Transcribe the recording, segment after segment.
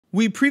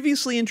We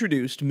previously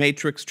introduced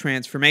matrix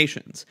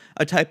transformations,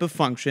 a type of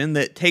function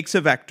that takes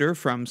a vector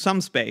from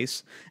some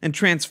space and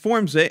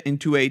transforms it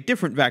into a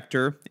different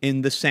vector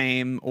in the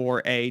same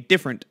or a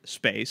different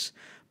space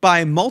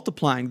by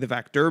multiplying the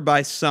vector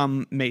by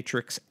some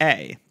matrix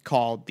A,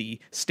 called the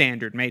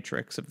standard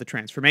matrix of the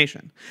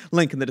transformation.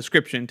 Link in the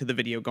description to the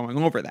video going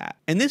over that.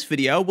 In this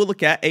video, we'll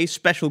look at a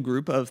special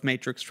group of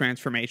matrix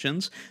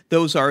transformations.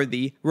 Those are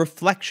the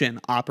reflection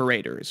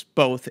operators,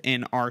 both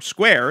in R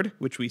squared,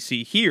 which we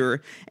see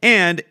here,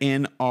 and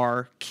in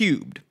R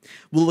cubed.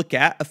 We'll look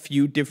at a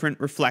few different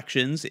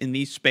reflections in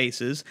these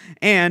spaces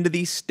and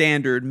the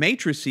standard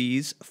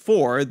matrices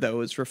for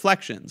those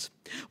reflections.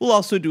 We'll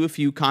also do a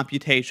few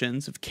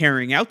computations of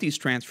carrying out these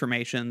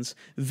transformations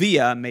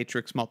via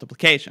matrix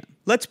multiplication.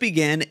 Let's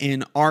begin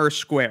in R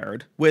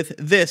squared with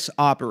this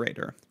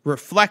operator,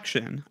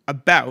 reflection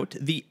about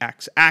the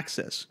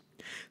x-axis.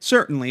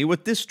 Certainly,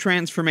 what this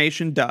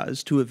transformation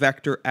does to a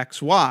vector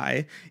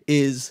xy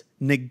is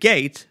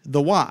negate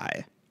the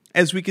y.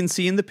 As we can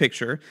see in the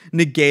picture,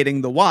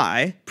 negating the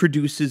y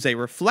produces a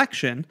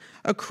reflection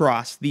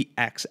across the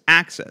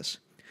x-axis.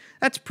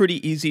 That's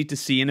pretty easy to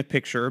see in a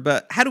picture,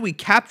 but how do we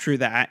capture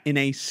that in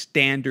a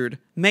standard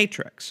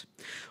matrix?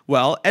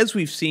 Well, as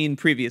we've seen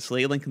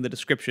previously, link in the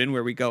description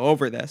where we go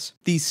over this,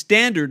 the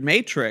standard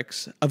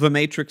matrix of a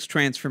matrix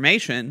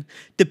transformation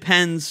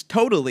depends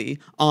totally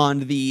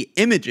on the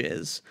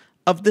images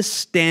of the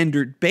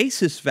standard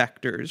basis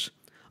vectors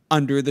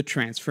under the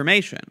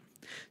transformation.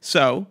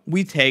 So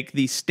we take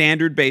the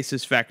standard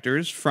basis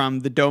vectors from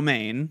the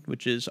domain,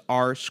 which is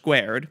R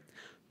squared,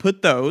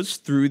 put those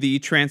through the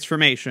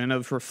transformation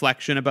of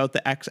reflection about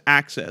the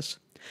x-axis,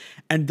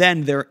 and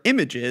then their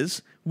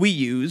images we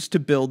use to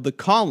build the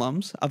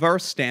columns of our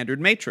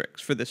standard matrix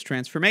for this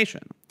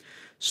transformation.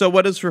 So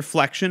what does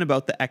reflection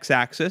about the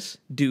x-axis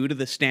do to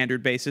the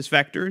standard basis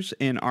vectors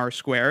in R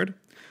squared?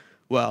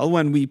 Well,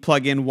 when we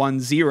plug in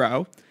 1,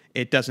 0,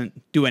 it doesn't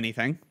do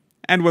anything.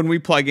 And when we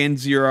plug in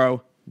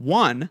 0,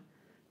 1,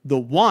 the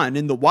 1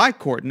 in the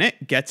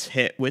y-coordinate gets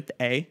hit with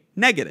a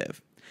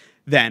negative.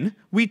 Then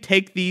we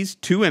take these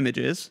two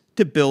images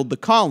to build the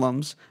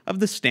columns of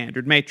the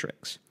standard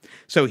matrix.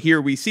 So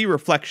here we see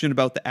reflection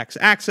about the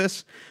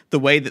x-axis, the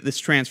way that this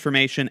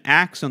transformation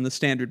acts on the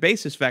standard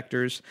basis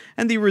vectors,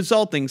 and the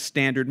resulting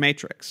standard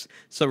matrix.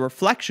 So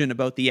reflection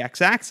about the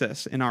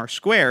x-axis in R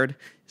squared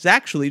is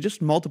actually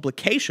just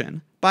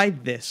multiplication by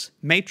this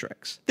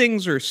matrix.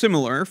 Things are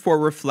similar for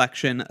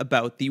reflection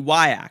about the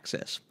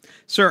y-axis.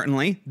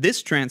 Certainly,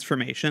 this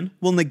transformation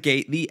will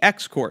negate the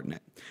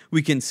x-coordinate.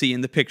 We can see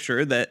in the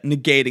picture that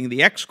negating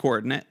the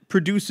x-coordinate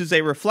produces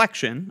a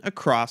reflection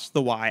across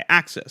the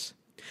y-axis.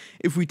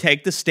 If we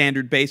take the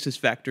standard basis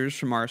vectors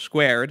from R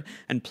squared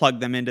and plug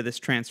them into this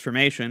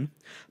transformation,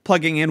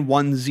 plugging in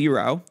 1,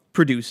 0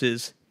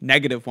 produces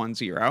negative 1,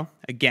 0.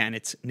 Again,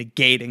 it's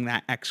negating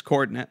that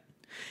x-coordinate.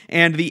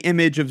 And the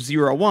image of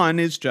 0, 1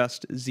 is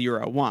just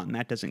 0, 1.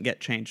 That doesn't get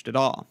changed at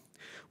all.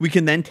 We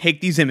can then take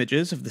these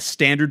images of the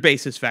standard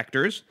basis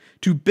vectors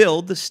to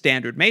build the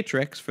standard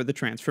matrix for the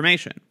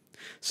transformation.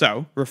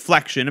 So,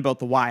 reflection about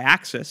the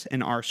y-axis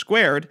in R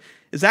squared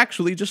is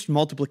actually just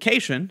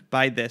multiplication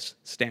by this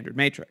standard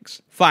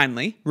matrix.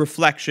 Finally,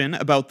 reflection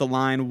about the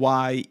line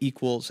y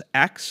equals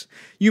x.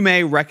 You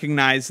may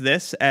recognize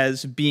this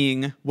as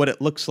being what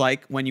it looks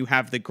like when you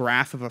have the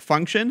graph of a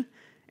function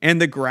and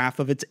the graph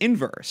of its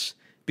inverse,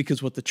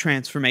 because what the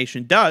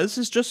transformation does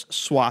is just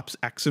swaps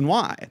x and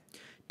y.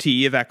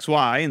 T of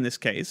xy, in this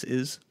case,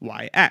 is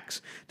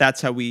yx.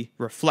 That's how we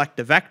reflect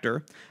a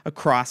vector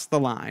across the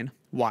line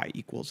y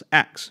equals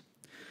x.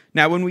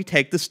 Now, when we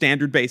take the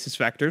standard basis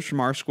vectors from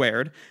R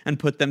squared and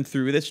put them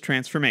through this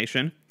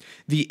transformation,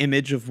 the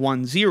image of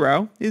 1,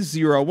 0 is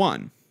 0,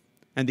 1,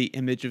 and the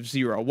image of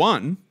 0,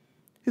 1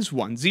 is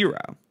 1, 0.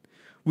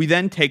 We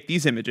then take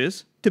these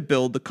images to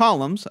build the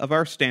columns of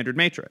our standard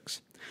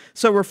matrix.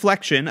 So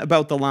reflection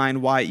about the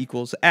line y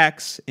equals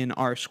x in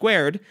R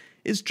squared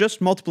is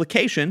just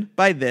multiplication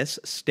by this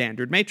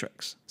standard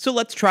matrix. So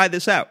let's try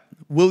this out.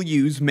 We'll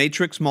use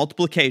matrix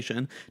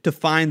multiplication to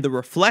find the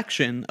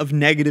reflection of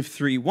negative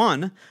 3,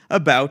 1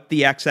 about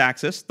the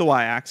x-axis, the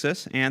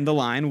y-axis, and the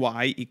line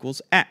y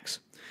equals x.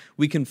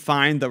 We can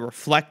find the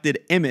reflected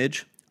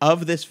image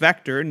of this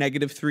vector,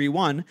 negative 3,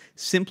 1,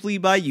 simply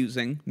by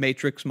using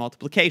matrix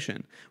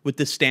multiplication with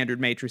the standard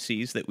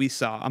matrices that we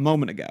saw a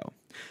moment ago.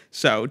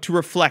 So to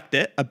reflect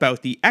it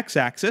about the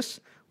x-axis,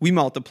 we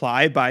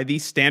multiply by the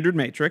standard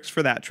matrix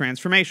for that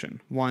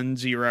transformation, 1,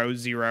 0,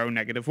 0,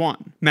 negative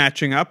 1.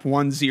 Matching up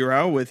 1,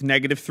 0 with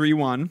negative 3,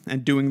 1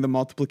 and doing the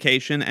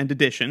multiplication and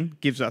addition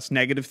gives us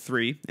negative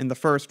 3 in the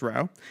first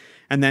row,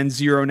 and then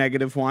 0,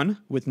 negative 1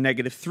 with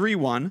negative 3,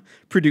 1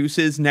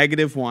 produces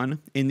negative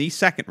 1 in the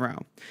second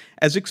row.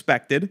 As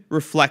expected,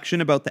 reflection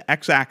about the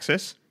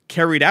x-axis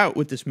carried out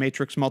with this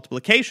matrix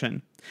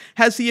multiplication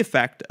has the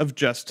effect of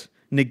just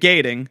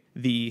negating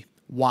the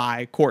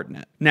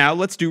y-coordinate. Now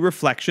let's do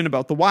reflection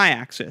about the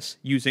y-axis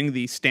using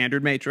the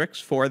standard matrix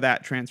for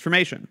that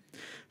transformation.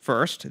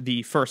 First,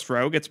 the first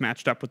row gets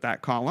matched up with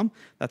that column.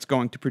 That's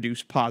going to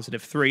produce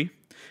positive 3.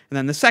 And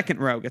then the second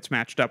row gets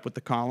matched up with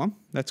the column.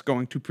 That's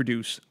going to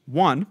produce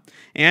 1.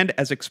 And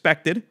as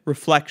expected,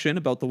 reflection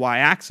about the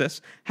y-axis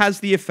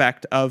has the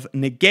effect of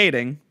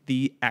negating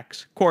the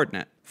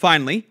x-coordinate.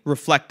 Finally,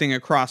 reflecting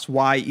across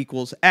y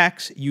equals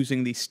x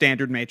using the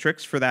standard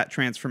matrix for that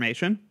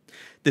transformation.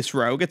 This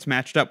row gets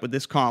matched up with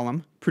this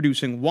column,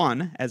 producing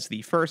 1 as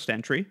the first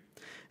entry.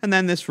 And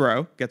then this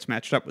row gets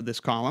matched up with this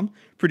column,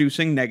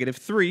 producing negative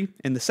 3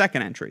 in the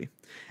second entry.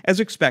 As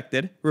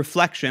expected,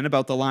 reflection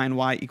about the line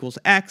y equals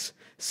x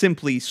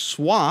simply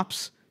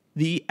swaps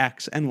the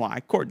x and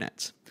y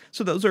coordinates.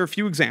 So those are a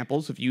few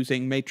examples of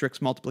using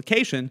matrix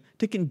multiplication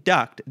to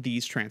conduct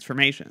these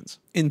transformations.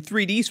 In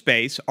 3D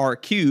space, R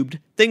cubed,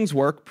 things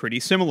work pretty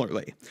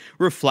similarly.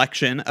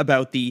 Reflection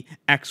about the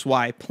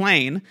xy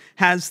plane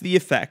has the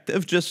effect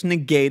of just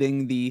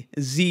negating the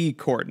z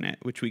coordinate,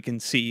 which we can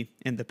see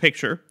in the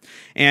picture.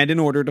 And in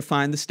order to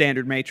find the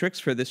standard matrix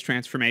for this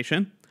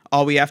transformation,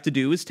 all we have to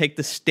do is take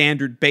the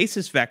standard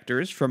basis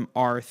vectors from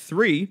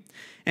R3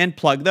 and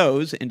plug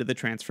those into the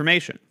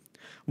transformation.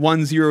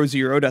 1, 0,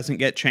 0 doesn't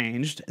get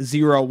changed,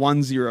 0,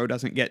 1, 0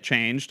 doesn't get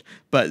changed,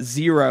 but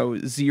 0,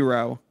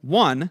 0,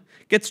 1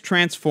 gets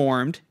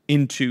transformed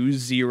into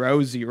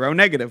 0, 0,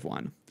 negative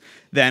 1.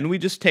 Then we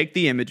just take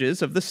the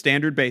images of the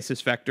standard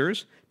basis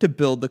vectors to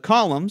build the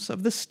columns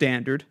of the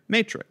standard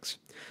matrix.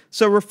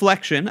 So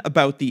reflection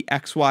about the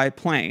xy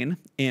plane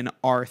in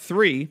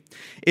R3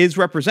 is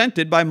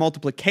represented by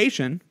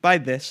multiplication by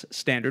this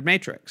standard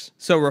matrix.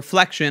 So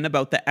reflection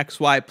about the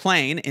xy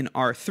plane in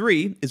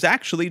R3 is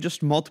actually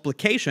just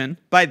multiplication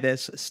by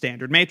this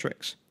standard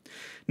matrix.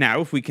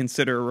 Now, if we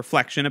consider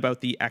reflection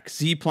about the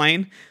xz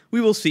plane,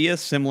 we will see a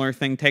similar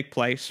thing take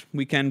place.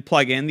 We can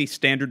plug in the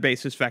standard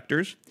basis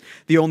vectors.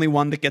 The only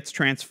one that gets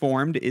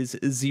transformed is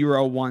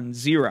 0, 1,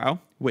 0,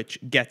 which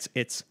gets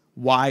its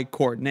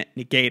y-coordinate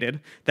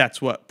negated.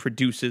 That's what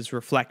produces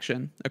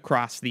reflection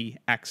across the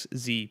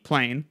xz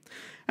plane.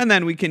 And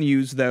then we can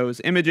use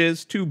those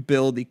images to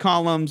build the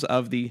columns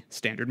of the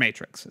standard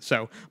matrix.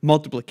 So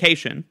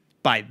multiplication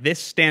by this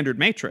standard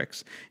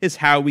matrix is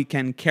how we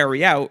can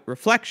carry out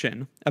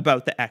reflection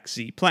about the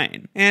xz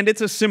plane. And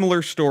it's a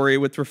similar story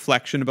with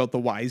reflection about the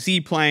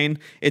yz plane.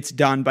 It's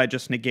done by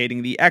just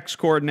negating the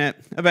x-coordinate.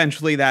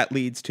 Eventually that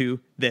leads to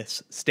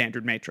this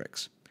standard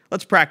matrix.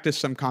 Let's practice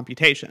some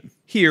computation.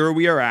 Here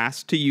we are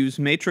asked to use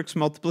matrix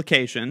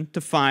multiplication to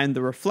find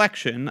the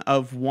reflection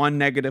of 1,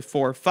 negative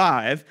 4,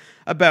 5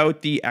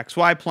 about the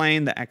xy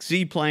plane, the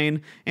xz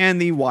plane,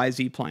 and the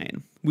yz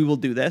plane. We will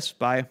do this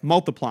by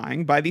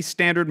multiplying by the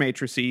standard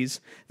matrices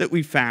that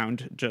we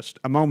found just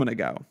a moment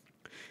ago.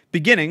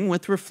 Beginning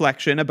with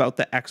reflection about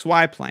the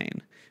xy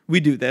plane, we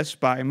do this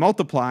by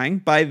multiplying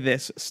by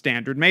this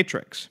standard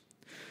matrix.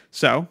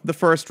 So the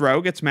first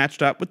row gets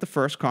matched up with the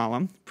first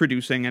column,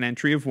 producing an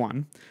entry of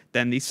 1.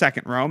 Then the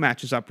second row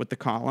matches up with the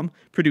column,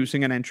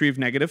 producing an entry of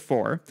negative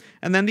 4.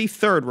 And then the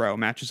third row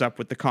matches up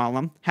with the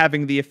column,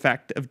 having the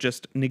effect of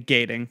just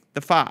negating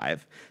the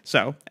 5.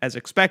 So, as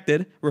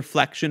expected,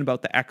 reflection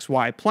about the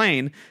xy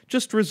plane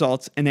just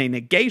results in a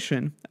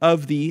negation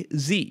of the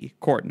z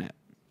coordinate.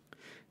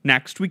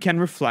 Next, we can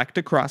reflect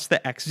across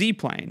the xz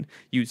plane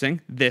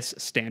using this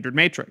standard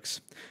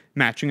matrix.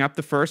 Matching up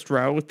the first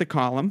row with the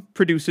column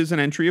produces an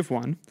entry of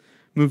 1.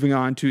 Moving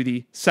on to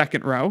the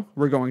second row,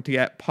 we're going to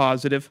get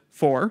positive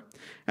 4.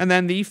 And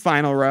then the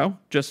final row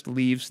just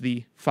leaves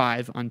the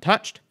 5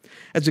 untouched.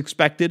 As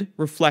expected,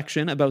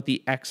 reflection about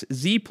the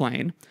xz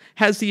plane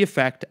has the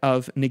effect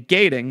of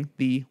negating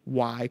the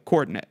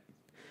y-coordinate.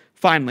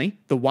 Finally,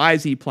 the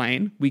yz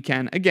plane we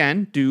can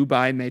again do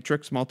by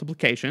matrix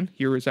multiplication.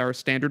 Here is our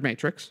standard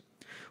matrix.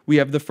 We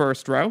have the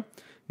first row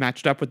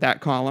matched up with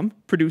that column,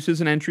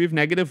 produces an entry of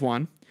negative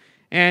 1.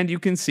 And you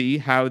can see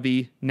how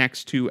the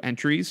next two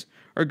entries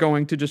are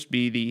going to just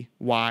be the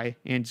y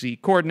and z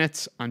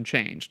coordinates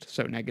unchanged,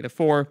 so negative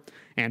 4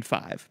 and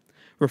 5.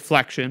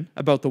 Reflection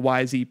about the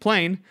yz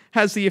plane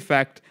has the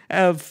effect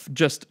of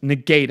just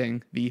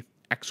negating the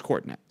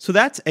x-coordinate. So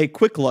that's a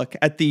quick look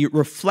at the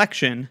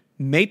reflection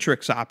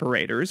matrix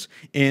operators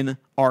in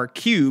R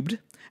cubed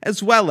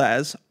as well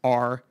as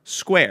R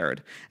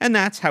squared. And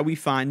that's how we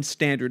find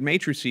standard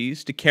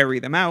matrices to carry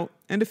them out,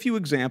 and a few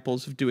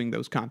examples of doing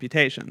those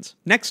computations.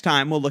 Next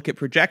time, we'll look at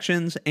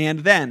projections and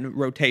then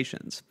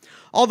rotations.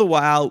 All the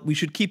while, we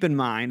should keep in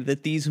mind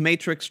that these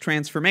matrix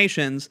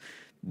transformations,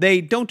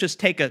 they don't just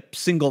take a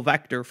single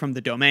vector from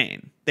the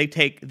domain. They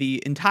take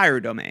the entire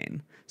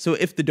domain. So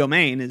if the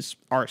domain is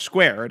R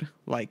squared,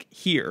 like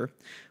here,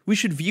 we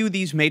should view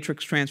these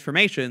matrix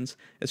transformations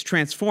as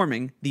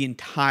transforming the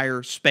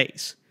entire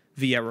space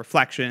via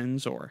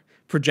reflections or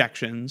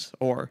projections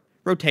or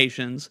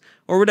rotations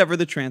or whatever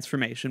the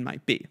transformation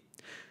might be.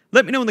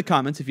 Let me know in the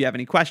comments if you have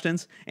any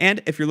questions,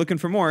 and if you're looking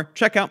for more,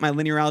 check out my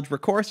Linear Algebra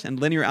course and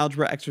Linear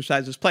Algebra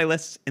exercises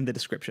playlists in the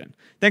description.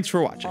 Thanks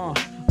for watching.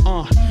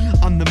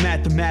 I'm the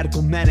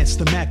mathematical menace,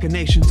 the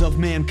machinations of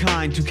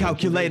mankind. Two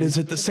calculators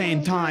at the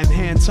same time,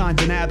 hand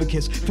signs and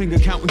abacus, finger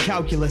count and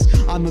calculus.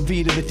 I'm a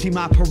V to the T,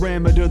 my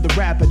parameter the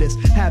rapidest.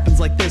 Happens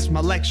like this,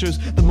 my lecture's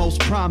the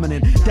most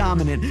prominent,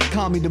 dominant.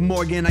 Call me to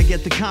Morgan, I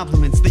get the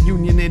compliments. The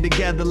union in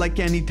together like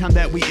any time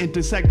that we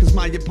intersect, cause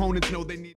my opponents know they need